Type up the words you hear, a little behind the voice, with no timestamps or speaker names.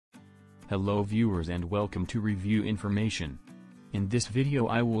Hello viewers and welcome to Review Information. In this video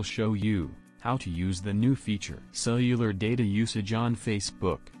I will show you how to use the new feature Cellular Data Usage on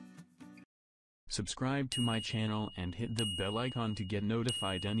Facebook. Subscribe to my channel and hit the bell icon to get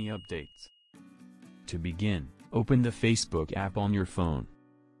notified any updates. To begin, open the Facebook app on your phone.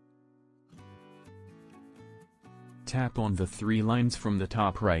 Tap on the three lines from the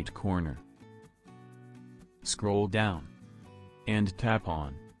top right corner. Scroll down and tap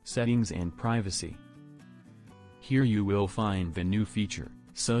on Settings and Privacy. Here you will find the new feature,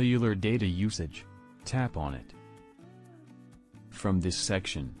 Cellular Data Usage. Tap on it. From this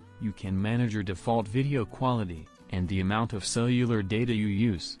section, you can manage your default video quality, and the amount of cellular data you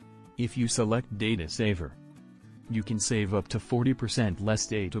use. If you select Data Saver, you can save up to 40% less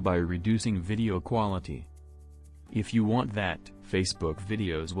data by reducing video quality. If you want that Facebook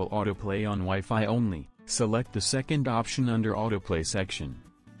videos will autoplay on Wi-Fi only, select the second option under Autoplay section.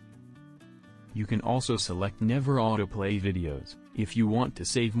 You can also select Never Autoplay Videos, if you want to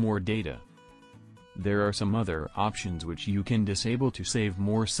save more data. There are some other options which you can disable to save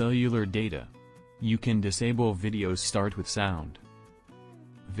more cellular data. You can disable Videos Start with Sound,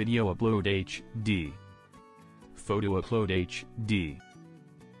 Video Upload HD, Photo Upload HD,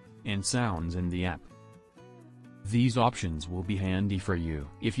 and Sounds in the app. These options will be handy for you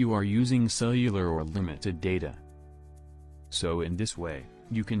if you are using cellular or limited data. So in this way,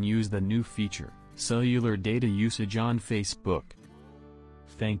 you can use the new feature, Cellular Data Usage on Facebook.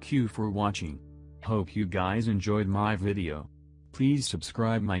 Thank you for watching. Hope you guys enjoyed my video. Please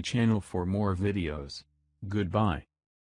subscribe my channel for more videos. Goodbye.